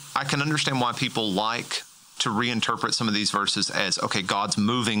I can understand why people like to reinterpret some of these verses as, okay, God's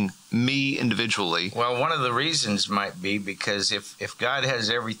moving me individually. Well, one of the reasons might be because if God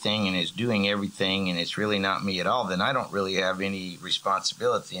has everything and is doing everything and it's really not me at all, then I don't really have any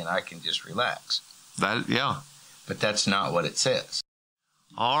responsibility and I can just relax. Yeah. But that's not what it says.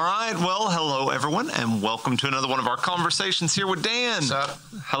 All right. Well, hello, everyone, and welcome to another one of our conversations here with Dan. What's up?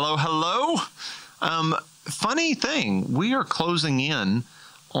 Hello. Funny thing, we are closing in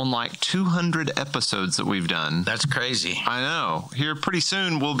on like 200 episodes that we've done. That's crazy. I know. Here pretty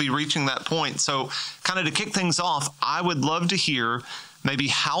soon we'll be reaching that point. So kind of to kick things off, I would love to hear maybe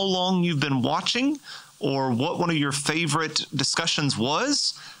how long you've been watching or what one of your favorite discussions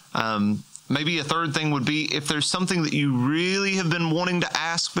was. Maybe a third thing would be if there's something that you really have been wanting to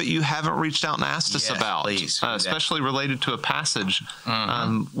ask but you haven't reached out and asked us about, please. Especially related to a passage.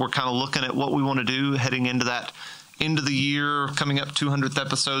 We're kind of looking at what we want to do heading into that end of the year, coming up 200th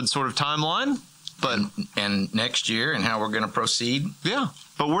episode sort of timeline. But and next year and how we're going to proceed. Yeah.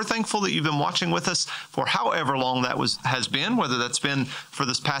 But we're thankful that you've been watching with us for however long that has been, whether that's been for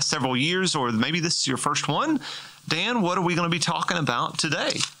this past several years or maybe this is your first one. Dan, what are we going to be talking about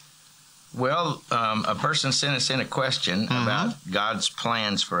today? Well, a person sent us in a question about God's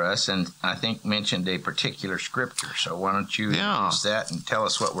plans for us, and I think mentioned a particular scripture. So why don't you use that and tell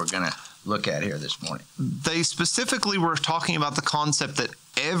us what we're going to look at here this morning? They specifically were talking about the concept that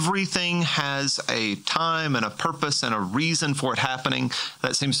everything has a time and a purpose and a reason for it happening.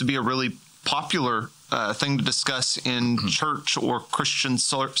 That seems to be a really popular thing to discuss in church or Christian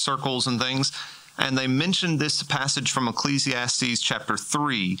circles and things. And they mentioned this passage from Ecclesiastes chapter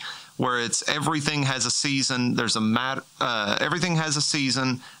 3, where it's everything has a season. There's a matter. Everything has a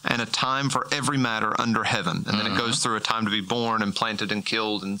season and a time for every matter under heaven. And then it goes through a time to be born and planted and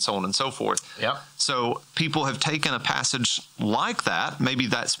killed and so on and so forth. Yep. So people have taken a passage like that, maybe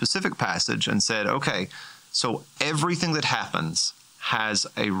that specific passage, and said, okay, so everything that happens has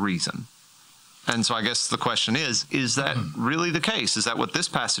a reason. And so I guess the question is that really the case? Is that what this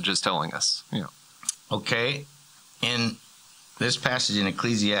passage is telling us? Yeah. Okay. In this passage in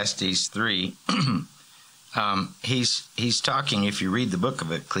Ecclesiastes 3, he's talking, if you read the book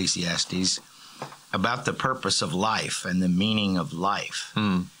of Ecclesiastes, about the purpose of life and the meaning of life.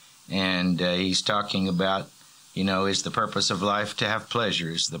 And he's talking about, is the purpose of life to have pleasure?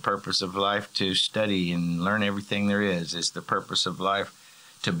 Is the purpose of life to study and learn everything there is? Is the purpose of life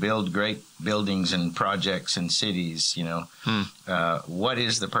to build great buildings and projects and cities? What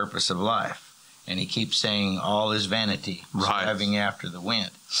is the purpose of life? And he keeps saying all is vanity, striving after the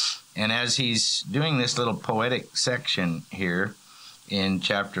wind. And as he's doing this little poetic section here in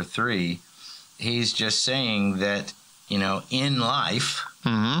chapter 3, he's just saying that, in life,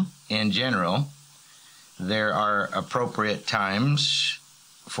 in general, there are appropriate times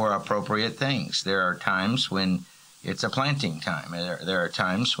for appropriate things. There are times when it's a planting time. There are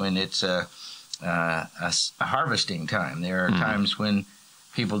times when it's a harvesting time. There are times when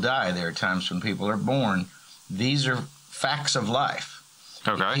people die. There are times when people are born. These are facts of life.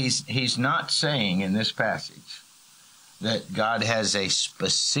 Okay. He's not saying in this passage that God has a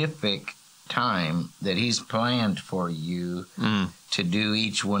specific time that he's planned for you to do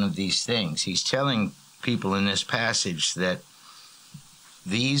each one of these things. He's telling people in this passage that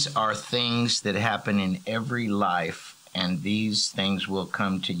these are things that happen in every life, and these things will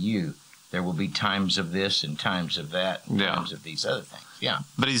come to you. There will be times of this and times of that and times of these other things. Yeah.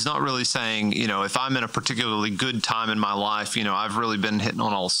 But he's not really saying, if I'm in a particularly good time in my life, I've really been hitting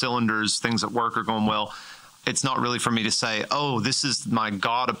on all cylinders, things at work are going well. It's not really for me to say, oh, this is my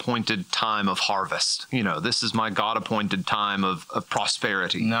God-appointed time of harvest. This is my God-appointed time of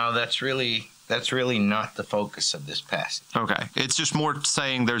prosperity. No, that's really not the focus of this passage. Okay. It's just more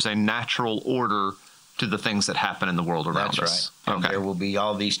saying there's a natural order to the things that happen in the world around us. That's right. Okay. There will be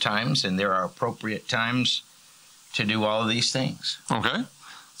all these times, and there are appropriate times to do all of these things. Okay.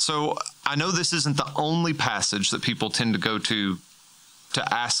 So I know this isn't the only passage that people tend to go to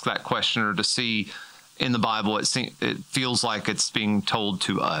ask that question or to see in the Bible. It feels like it's being told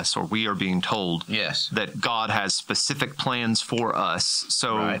to us, or we are being told that God has specific plans for us.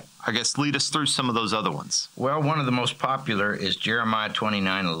 So I guess lead us through some of those other ones. Well, one of the most popular is Jeremiah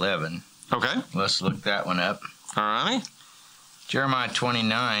 29:11. Okay. Let's look that one up. All right. Jeremiah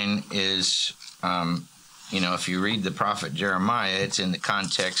 29 is, if you read the prophet Jeremiah, it's in the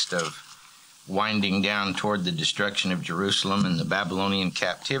context of winding down toward the destruction of Jerusalem and the Babylonian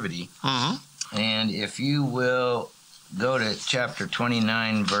captivity. And if you will go to chapter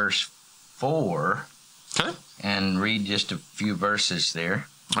 29, verse 4, and read just a few verses there.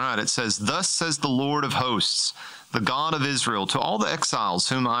 All right, it says, "Thus says the Lord of hosts, the God of Israel, to all the exiles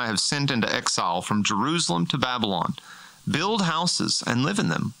whom I have sent into exile from Jerusalem to Babylon, build houses and live in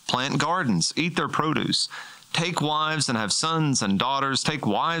them, plant gardens, eat their produce, take wives and have sons and daughters, take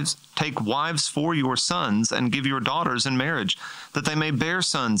wives for your sons and give your daughters in marriage, that they may bear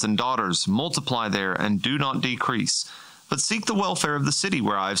sons and daughters, multiply there and do not decrease. But seek the welfare of the city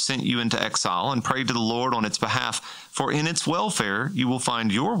where I have sent you into exile, and pray to the Lord on its behalf, for in its welfare you will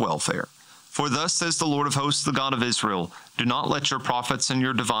find your welfare. For thus says the Lord of hosts, the God of Israel, do not let your prophets and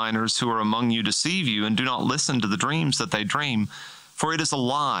your diviners who are among you deceive you, and do not listen to the dreams that they dream. For it is a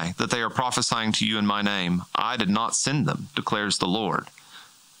lie that they are prophesying to you in my name. I did not send them, declares the Lord.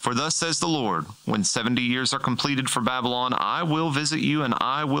 For thus says the Lord, when 70 years are completed for Babylon, I will visit you, and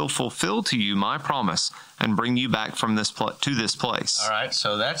I will fulfill to you my promise, and bring you back from to this place." All right,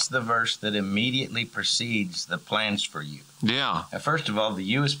 so that's the verse that immediately precedes the plans for you. Yeah. Now, first of all, the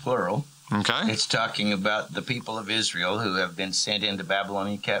you is plural. Okay. It's talking about the people of Israel who have been sent into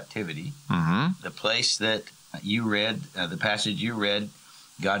Babylonian captivity. Mm-hmm. The place that you read, the passage you read,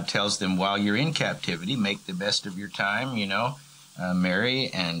 God tells them while you're in captivity, make the best of your time, marry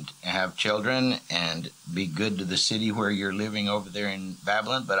and have children and be good to the city where you're living over there in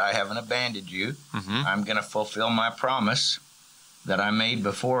Babylon, but I haven't abandoned you. Mm-hmm. I'm going to fulfill my promise that I made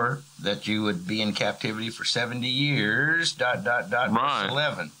before, that you would be in captivity for 70 years, ... Right. Verse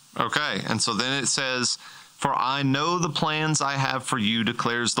 11. Okay, and so then it says, "For I know the plans I have for you,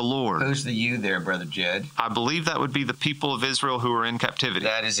 declares the Lord." Who's the you there, Brother Jed? I believe that would be the people of Israel who are in captivity.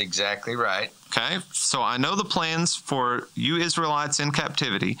 That is exactly right. Okay, so I know the plans for you Israelites in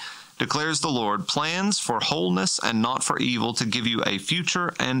captivity, declares the Lord, plans for wholeness and not for evil, to give you a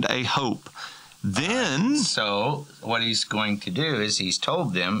future and a hope. Then, So what he's going to do is he's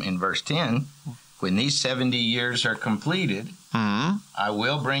told them in verse 10, when these 70 years are completed, I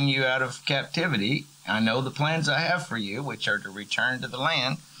will bring you out of captivity. I know the plans I have for you, which are to return to the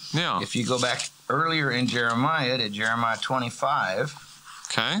land. yeah, If you go back earlier in Jeremiah to Jeremiah 25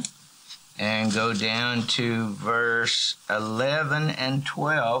 okay, and go down to verse 11 and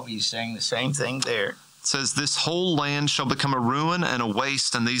 12, he's saying the same thing there. it says, "This whole land shall become a ruin and a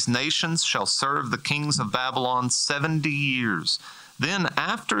waste, and these nations shall serve the kings of Babylon 70 years. Then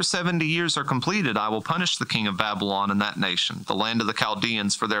after 70 years are completed, I will punish the king of Babylon and that nation, the land of the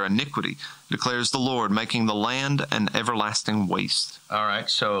Chaldeans, for their iniquity, declares the Lord, making the land an everlasting waste." All right,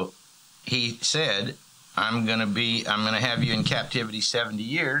 so he said, I'm going to have you in captivity 70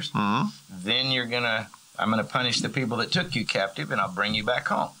 years. Mm-hmm. Then I'm going to punish the people that took you captive, and I'll bring you back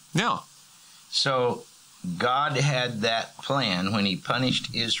home. Yeah. So God had that plan when he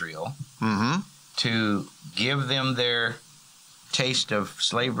punished Israel Mm-hmm. to give them their taste of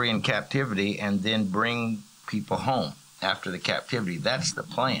slavery and captivity, and then bring people home after the captivity. That's the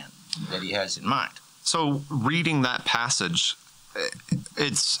plan that he has in mind. So reading that passage,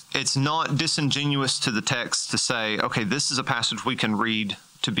 it's not disingenuous to the text to say, okay, this is a passage we can read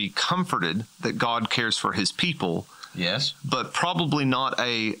to be comforted that God cares for his people, Yes. but probably not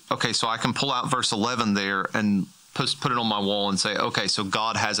okay, so I can pull out verse 11 there and put it on my wall and say, okay, so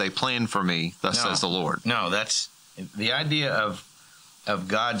God has a plan for me, thus says the Lord. No, that's the idea of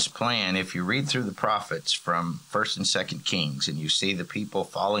God's plan. If you read through the prophets from 1st and 2nd Kings, and you see the people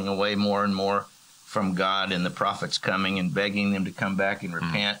falling away more and more from God, and the prophets coming and begging them to come back and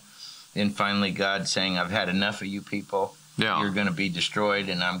repent, then finally God saying, I've had enough of you people. Yeah. You're going to be destroyed,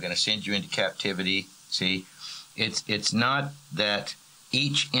 and I'm going to send you into captivity. See, it's not that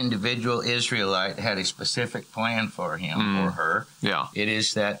each individual Israelite had a specific plan for him or her. Yeah. It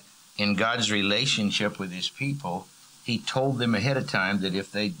is that in God's relationship with his people, he told them ahead of time that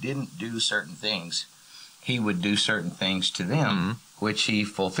if they didn't do certain things, he would do certain things to them, which he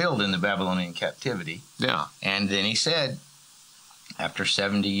fulfilled in the Babylonian captivity. Yeah. And then he said, after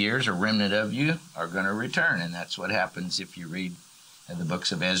 70 years, a remnant of you are going to return. And that's what happens if you read the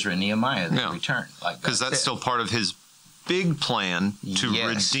books of Ezra and Nehemiah, they return. Because that's still part of his big plan to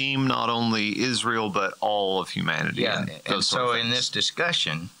redeem not only Israel, but all of humanity. Yeah. And so in this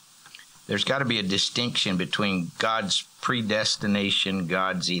discussion, there's got to be a distinction between God's predestination,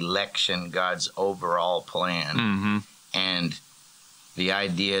 God's election, God's overall plan, and the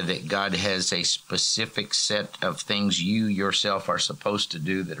idea that God has a specific set of things you yourself are supposed to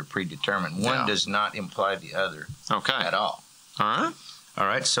do that are predetermined. One does not imply the other at all. All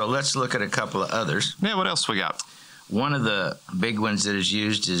right, so let's look at a couple of others. Yeah, what else we got? One of the big ones that is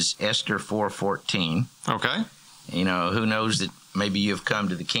used is Esther 4:14. Okay. You know, who knows that maybe you've come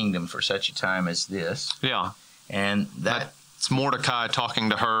to the kingdom for such a time as this. Yeah. And that's Mordecai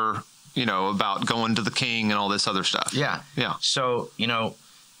talking to her, about going to the king and all this other stuff. Yeah. Yeah. So,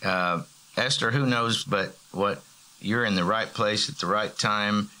 Esther, who knows but what you're in the right place at the right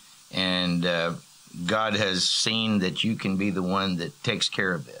time, and God has seen that you can be the one that takes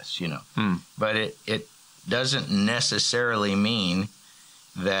care of this, you know. But it doesn't necessarily mean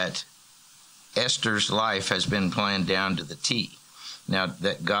that Esther's life has been planned down to the T. Now,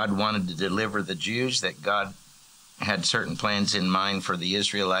 that God wanted to deliver the Jews, that God had certain plans in mind for the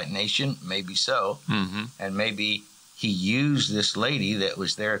Israelite nation, maybe so. And maybe he used this lady that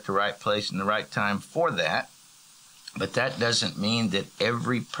was there at the right place in the right time for that. But that doesn't mean that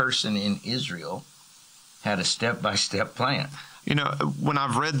every person in Israel had a step-by-step plan. You know, when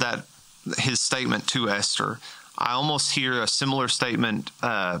I've read that, his statement to Esther, I almost hear a similar statement,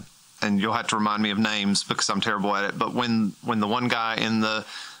 and you'll have to remind me of names because I'm terrible at it, but when the one guy in the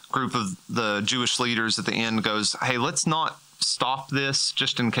group of the Jewish leaders at the end goes, hey, let's not stop this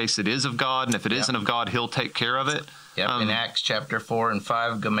just in case it is of God, and if it isn't of God, he'll take care of it. In Acts chapter 4 and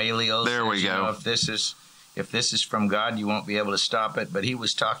 5, Gamaliel there says, we go. You know, if this is from God, you won't be able to stop it. But he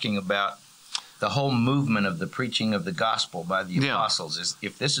was talking about the whole movement of the preaching of the gospel by the apostles.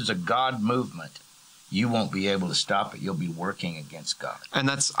 If this is a God movement, you won't be able to stop it. You'll be working against God. And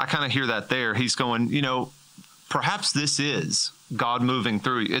I kind of hear that there. He's going, you know, perhaps this is God moving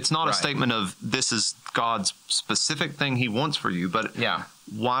through you. It's not a statement of this is God's specific thing he wants for you, but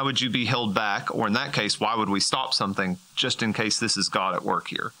why would you be held back? Or in that case, why would we stop something just in case this is God at work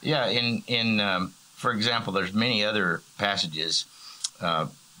here? Yeah, for example, there's many other passages.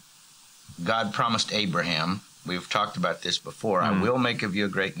 God promised Abraham, we've talked about this before, I will make of you a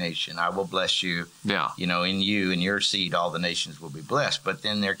great nation. I will bless you. You know, in you and your seed, all the nations will be blessed. But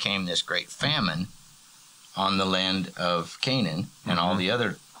then there came this great famine on the land of Canaan and all the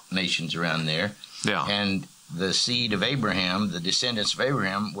other nations around there. And the seed of Abraham, the descendants of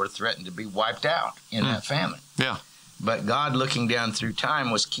Abraham, were threatened to be wiped out in that famine. But God, looking down through time,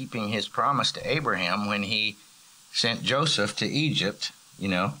 was keeping his promise to Abraham when he sent Joseph to Egypt. You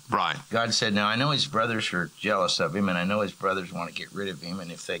know, God said, now I know his brothers are jealous of him, and I know his brothers want to get rid of him,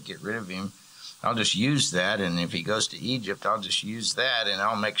 and if they get rid of him, I'll just use that, and if he goes to Egypt, I'll just use that, and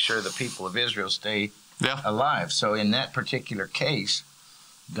I'll make sure the people of Israel stay alive. So in that particular case,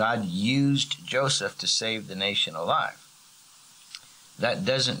 God used Joseph to save the nation alive. That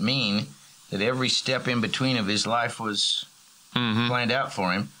doesn't mean that every step in between of his life was planned out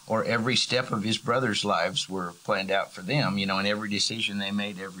for him, or every step of his brothers' lives were planned out for them, you know, and every decision they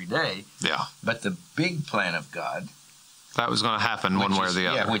made every day. But the big plan of God, that was going to happen one way or the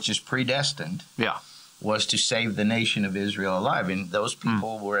other. Which is predestined, was to save the nation of Israel alive. And those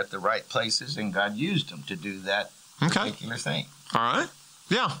people were at the right places, and God used them to do that particular thing. All right.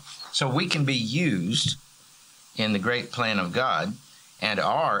 So we can be used in the great plan of God, and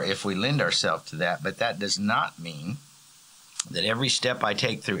are if we lend ourselves to that, but that does not mean that every step I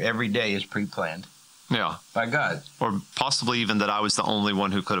take through every day is pre-planned by God. Or possibly even that I was the only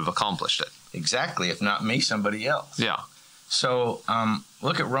one who could have accomplished it. Exactly. If not me, somebody else. So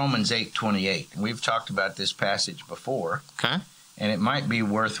look at Romans 8:28. We've talked about this passage before. And it might be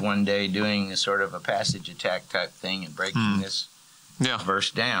worth one day doing a sort of a passage attack type thing and breaking this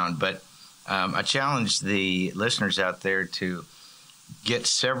verse down. But I challenge the listeners out there to get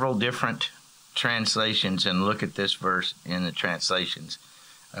several different translations and look at this verse in the translations.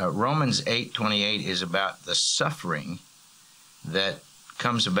 Romans 8:28 is about the suffering that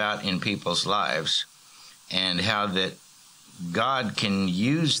comes about in people's lives, and how that God can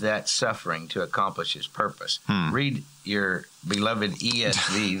use that suffering to accomplish his purpose. Read your beloved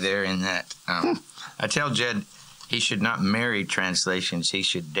ESV there in that. I tell Jed he should not marry translations, he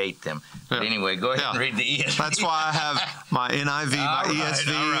should date them. But anyway, go ahead and read the ESV. That's why I have my NIV, my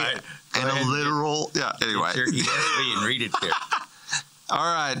ESV, and a literal. Anyway. Get your ESV and read it there.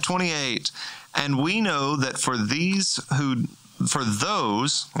 All right, 28. And we know that for those,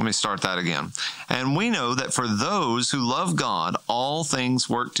 let me start that again. And we know that for those who love God, all things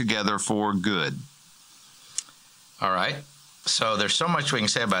work together for good. All right. So there's so much we can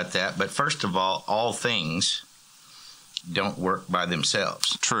say about that. But first of all things don't work by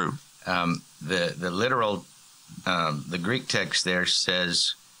themselves. True. The literal, the Greek text there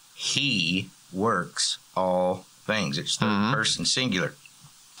says, he works all things. It's third person singular.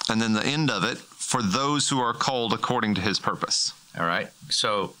 And then the end of it, for those who are called according to his purpose. All right.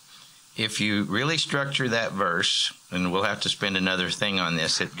 So if you really structure that verse, and we'll have to spend another thing on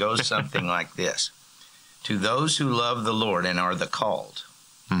this, it goes something like this. To those who love the Lord and are the called,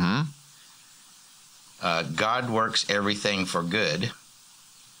 God works everything for good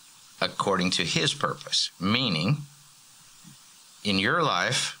according to his purpose. Meaning, in your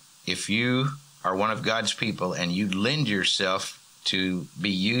life, if you are one of God's people and you lend yourself to be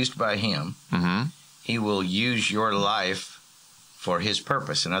used by him, he will use your life for his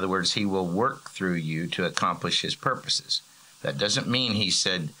purpose. In other words, he will work through you to accomplish his purposes. That doesn't mean he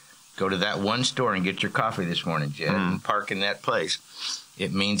said, go to that one store and get your coffee this morning, Jed, and park in that place.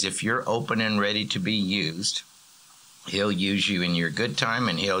 It means if you're open and ready to be used, he'll use you in your good time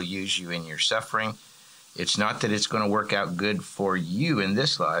and he'll use you in your suffering. It's not that it's going to work out good for you in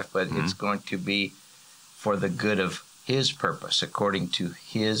this life, but it's going to be for the good of his purpose, according to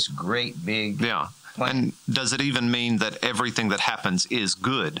his great big plan. And does it even mean that everything that happens is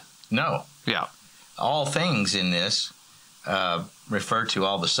good? No. Yeah. All things in this refer to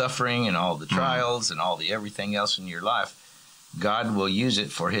all the suffering and all the trials and all the everything else in your life. God will use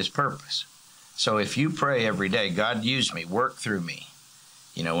it for his purpose. So if you pray every day, God, use me, work through me.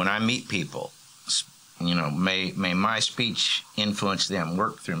 You know, when I meet people, you know, may my speech influence them,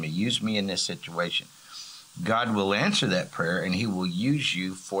 work through me, use me in this situation. God will answer that prayer, and he will use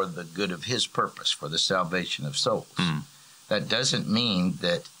you for the good of his purpose, for the salvation of souls. That doesn't mean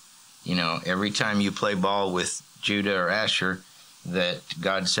that, you know, every time you play ball with Judah or Asher, that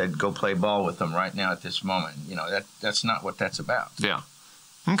God said, go play ball with them right now at this moment. You know, that's not what that's about. Yeah.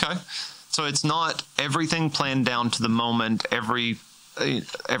 Okay. So it's not everything planned down to the moment. Every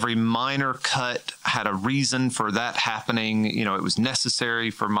minor cut had a reason for that happening. You know, it was necessary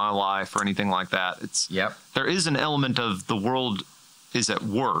for my life or anything like that. There is an element of the world is at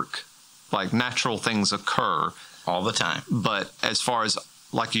work, like natural things occur all the time. But as far as,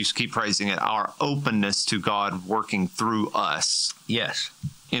 like you keep praising it, our openness to God working through us. Yes.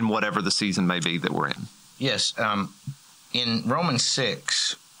 In whatever the season may be that we're in. Yes. In Romans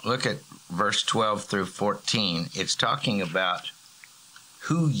 6, look at verse 12 through 14. It's talking about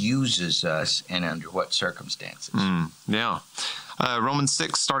who uses us and under what circumstances. Romans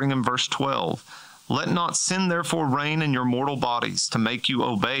 6, starting in verse 12. Let not sin therefore reign in your mortal bodies to make you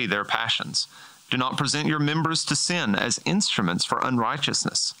obey their passions. Do not present your members to sin as instruments for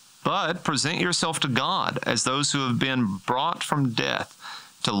unrighteousness, but present yourself to God as those who have been brought from death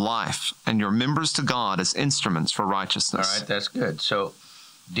to life, and your members to God as instruments for righteousness. All right, that's good. So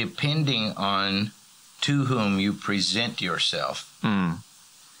depending on to whom you present yourself,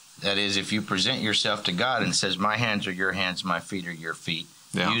 that is, if you present yourself to God and says, my hands are your hands, my feet are your feet,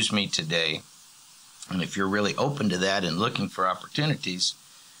 use me today. And if you're really open to that and looking for opportunities,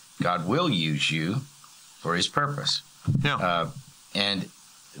 God will use you for his purpose. And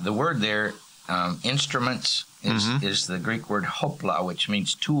the word there, instruments, is the Greek word hopla, which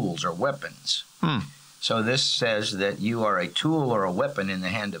means tools or weapons. So this says that you are a tool or a weapon in the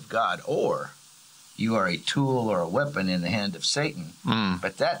hand of God, or you are a tool or a weapon in the hand of Satan.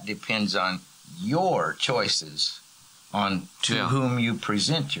 But that depends on your choices on to whom you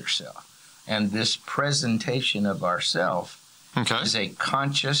present yourself. And this presentation of ourself is a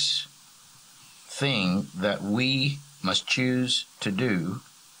conscious thing that we must choose to do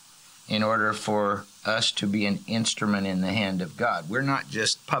in order for us to be an instrument in the hand of God. We're not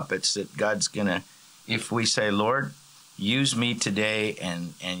just puppets that God's going to, if we say, Lord, use me today,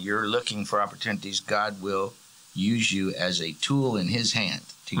 and you're looking for opportunities, God will use you as a tool in his hand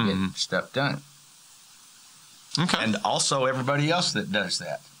to get stuff done. And also everybody else that does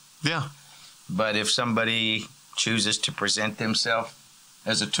that. But if somebody chooses to present themselves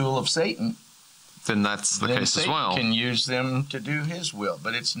as a tool of Satan, then that's the case Satan as well. Can use them to do his will.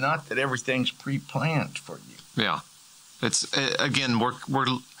 But it's not that everything's pre-planned for you. It's again,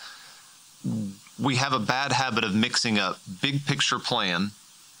 we have a bad habit of mixing up big picture plan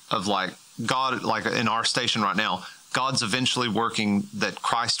of like God, like in our station right now, God's eventually working that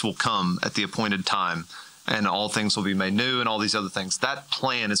Christ will come at the appointed time and all things will be made new and all these other things. That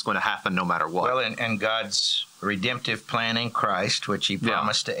plan is going to happen no matter what. Well, and God's redemptive plan in Christ, which he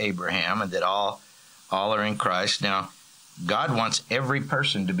promised to Abraham, and that all are in Christ. Now, God wants every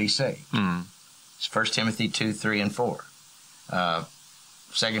person to be saved. It's 1 Timothy 2, 3, and 4.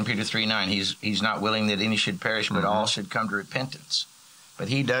 2 Peter 3, 9, he's not willing that any should perish, but all should come to repentance. But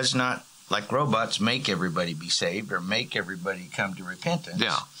he does not, like robots, make everybody be saved or make everybody come to repentance.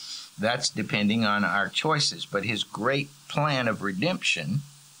 That's depending on our choices. But his great plan of redemption,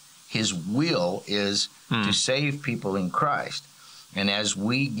 his will is to save people in Christ. And as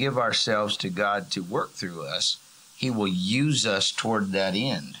we give ourselves to God to work through us, he will use us toward that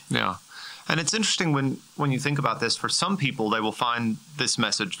end. And it's interesting when you think about this, for some people, they will find this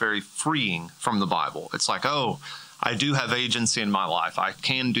message very freeing from the Bible. It's like, oh, I do have agency in my life. I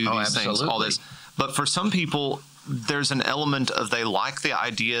can do these things, all this. But for some people, there's an element of they like the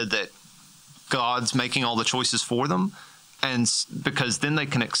idea that God's making all the choices for them, because then they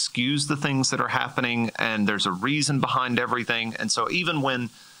can excuse the things that are happening, and there's a reason behind everything. And so even when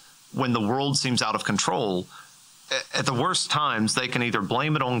the world seems out of control, at the worst times, they can either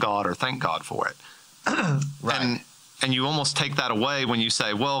blame it on God or thank God for it. Right. And you almost take that away when you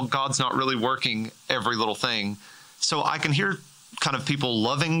say, well, God's not really working every little thing. So I can hear kind of people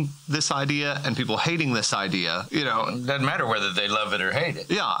loving this idea and people hating this idea. It doesn't matter whether they love it or hate it.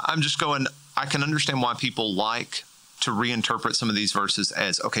 Yeah, I'm just going, I can understand why people like to reinterpret some of these verses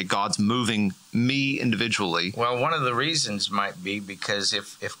as, okay, God's moving me individually. Well, one of the reasons might be because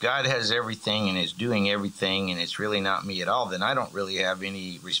if God has everything and is doing everything and it's really not me at all, then I don't really have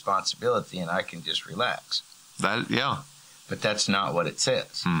any responsibility and I can just relax. Yeah. But that's not what it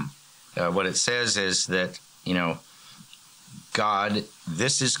says. What it says is that, God,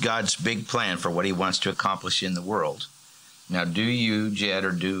 this is God's big plan for what he wants to accomplish in the world. Now, do you, Jed,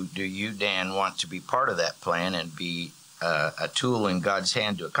 or do you, Dan, want to be part of that plan and be a tool in God's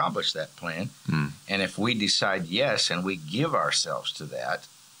hand to accomplish that plan? And if we decide yes and we give ourselves to that,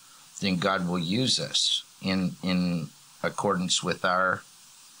 then God will use us in accordance with our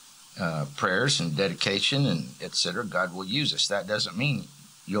prayers and dedication and et cetera. God will use us. That doesn't mean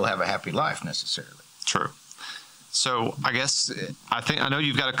you'll have a happy life necessarily. True. So I know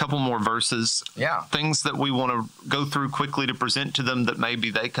you've got a couple more verses. Yeah. Things that we want to go through quickly to present to them that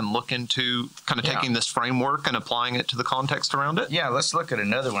maybe they can look into, kind of taking this framework and applying it to the context around it. Yeah, let's look at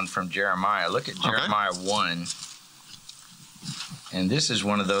another one from Jeremiah. Look at Jeremiah 1. And this is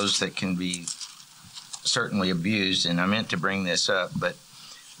one of those that can be certainly abused, and I meant to bring this up, but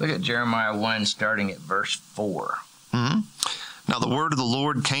look at Jeremiah 1 starting at verse 4. Now the word of the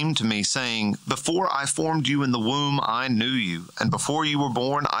Lord came to me, saying, before I formed you in the womb, I knew you, and before you were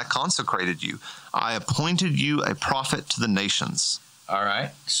born, I consecrated you. I appointed you a prophet to the nations. All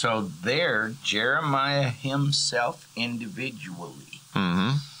right. So there, Jeremiah himself individually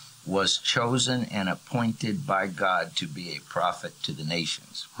was chosen and appointed by God to be a prophet to the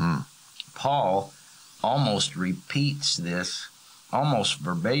nations. Paul almost repeats this, almost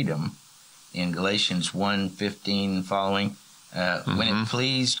verbatim, in Galatians 1:15 following. When it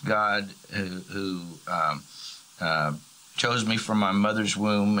pleased God who chose me from my mother's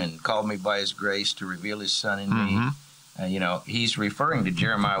womb and called me by his grace to reveal his son in me, he's referring to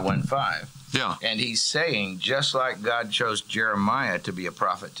Jeremiah 1:5. Yeah. And he's saying, just like God chose Jeremiah to be a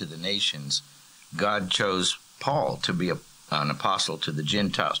prophet to the nations, God chose Paul to be an apostle to the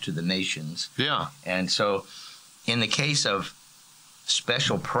Gentiles, to the nations. Yeah. And so in the case of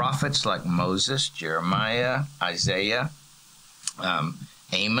special prophets like Moses, Jeremiah, Isaiah,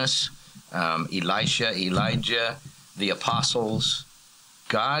 Amos, Elisha, Elijah, the apostles,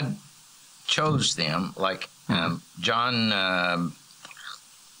 God chose them, like John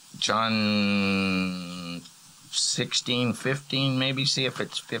 16:15, maybe. See if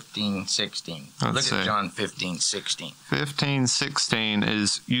it's 15:16. Look at John 15:16. 15:16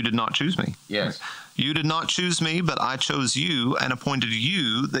 is, you did not choose me. Yes. You did not choose me, but I chose you and appointed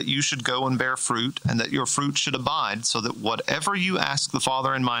you that you should go and bear fruit, and that your fruit should abide, so that whatever you ask the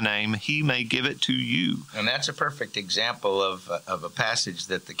Father in my name, he may give it to you. And that's a perfect example of a passage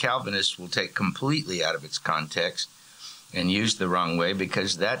that the Calvinists will take completely out of its context and use the wrong way,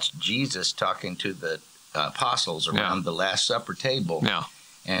 because that's Jesus talking to the apostles around the Last Supper table. Yeah.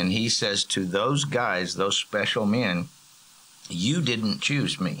 And he says to those guys, those special men, you didn't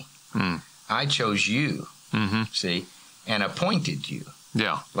choose me. I chose you, see, and appointed you.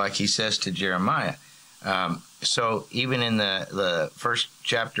 Yeah. Like he says to Jeremiah. So even in the first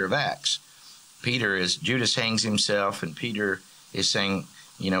chapter of Acts, Judas hangs himself, and Peter is saying,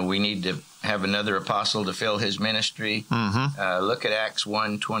 we need to have another apostle to fill his ministry. Look at Acts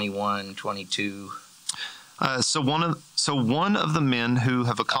 1:21, 22. So one of the men who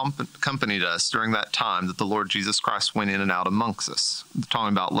have accompanied us during that time that the Lord Jesus Christ went in and out amongst us,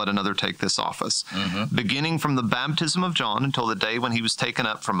 talking about let another take this office, beginning from the baptism of John until the day when he was taken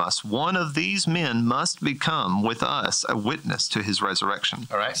up from us, one of these men must become with us a witness to his resurrection.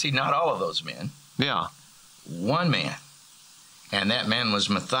 All right. See, not all of those men. Yeah. One man. And that man was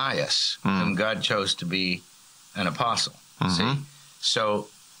Matthias, whom God chose to be an apostle. See? So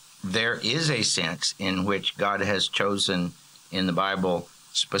there is a sense in which God has chosen in the Bible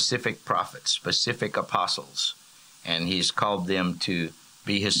specific prophets, specific apostles, and he's called them to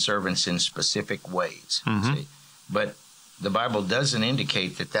be his servants in specific ways. See? But the Bible doesn't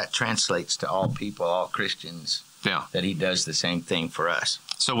indicate that translates to all people, all Christians, that he does the same thing for us.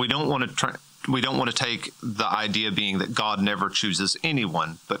 So we don't want to take the idea being that God never chooses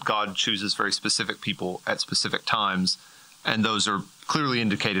anyone, but God chooses very specific people at specific times And those are clearly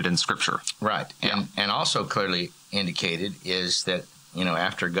indicated in Scripture. Right. And also clearly indicated is that,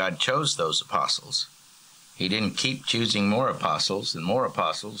 after God chose those apostles, he didn't keep choosing more apostles and more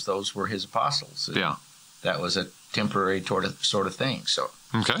apostles. Those were his apostles. And Yeah. that was a temporary sort of thing. So,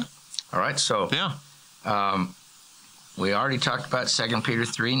 Okay. all right. So, we already talked about 2 Peter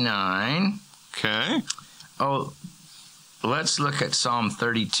 3:9. Okay. Oh, let's look at Psalm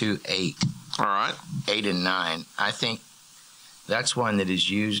 32:8. All right. 8 and 9. I think that's one that is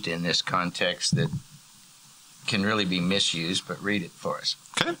used in this context that can really be misused, but read it for us.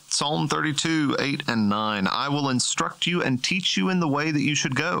 Okay. Psalm 32, 8 and 9. I will instruct you and teach you in the way that you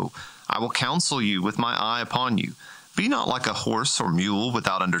should go. I will counsel you with my eye upon you. Be not like a horse or mule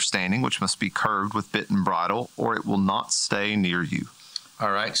without understanding, which must be curbed with bit and bridle, or it will not stay near you.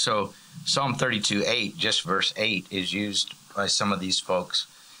 All right. So Psalm 32:8, just verse 8, is used by some of these folks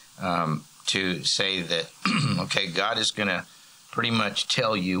to say that, okay, God is going to pretty much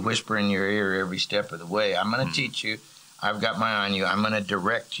tell you, whisper in your ear every step of the way. I'm going to teach you. I've got my eye on you. I'm going to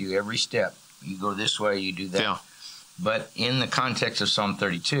direct you every step. You go this way, you do that. Yeah. But in the context of Psalm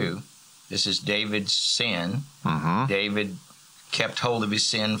 32, this is David's sin. Mm-hmm. David kept hold of his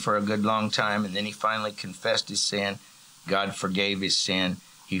sin for a good long time, and then he finally confessed his sin. God forgave his sin.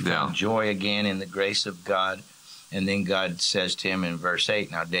 He found joy again in the grace of God. And then God says to him in verse 8,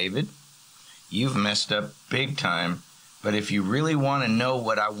 now, David, you've messed up big time, but if you really want to know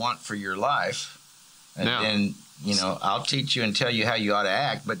what I want for your life, then, I'll teach you and tell you how you ought to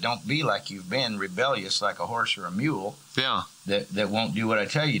act, but don't be like you've been, rebellious like a horse or a mule that won't do what I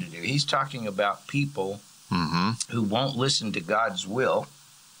tell you to do. He's talking about people who won't listen to God's will.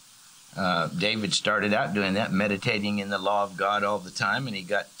 David started out doing that, meditating in the law of God all the time, and he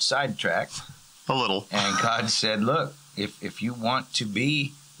got sidetracked. A little. And God said, look, if you want to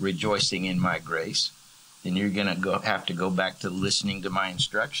be rejoicing in my grace, then you're going to have to go back to listening to my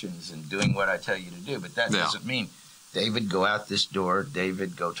instructions and doing what I tell you to do. But that doesn't mean, David, go out this door.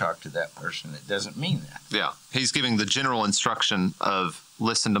 David, go talk to that person. It doesn't mean that. Yeah. He's giving the general instruction of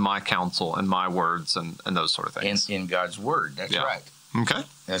listen to my counsel and my words and those sort of things. In God's word. That's right. Okay.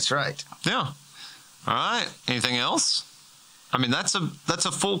 That's right. Yeah. All right. Anything else? I mean, that's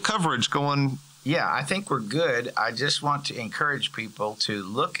a full coverage going. Yeah, I think we're good. I just want to encourage people to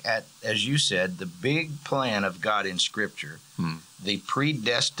look at, as you said, the big plan of God in Scripture, the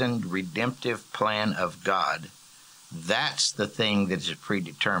predestined redemptive plan of God. That's the thing that is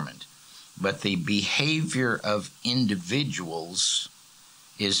predetermined. But the behavior of individuals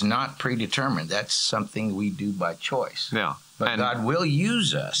is not predetermined. That's something we do by choice. Yeah. But God will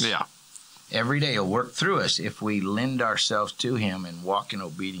use us. Yeah. Every day he'll work through us if we lend ourselves to him and walk in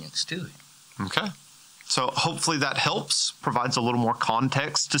obedience to him. Okay. So hopefully that helps, provides a little more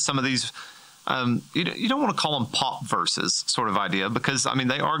context to some of these, you don't want to call them pop verses sort of idea, because, I mean,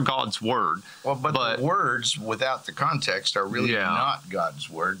 they are God's word. Well, but the words without the context are really not God's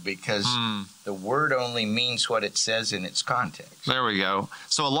word, because the word only means what it says in its context. There we go.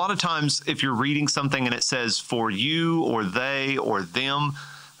 So a lot of times if you're reading something and it says for you or they or them,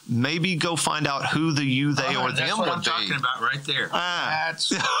 maybe go find out who the you, they, or them would be. That's what I'm talking about right there. And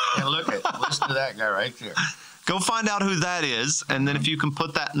listen to that guy right there. Go find out who that is, and then if you can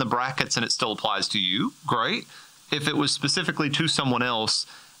put that in the brackets and it still applies to you, great. If it was specifically to someone else,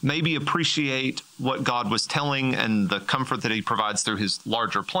 maybe appreciate what God was telling and the comfort that he provides through his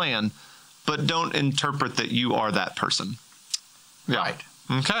larger plan, but don't interpret that you are that person. Yeah. Right.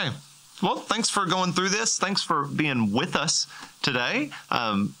 Okay. Well, thanks for going through this. Thanks for being with us today.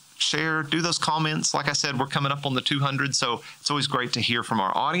 Share, do those comments. Like I said, we're coming up on the 200, so it's always great to hear from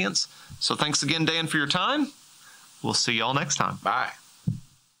our audience. So thanks again, Dan, for your time. We'll see y'all next time. Bye.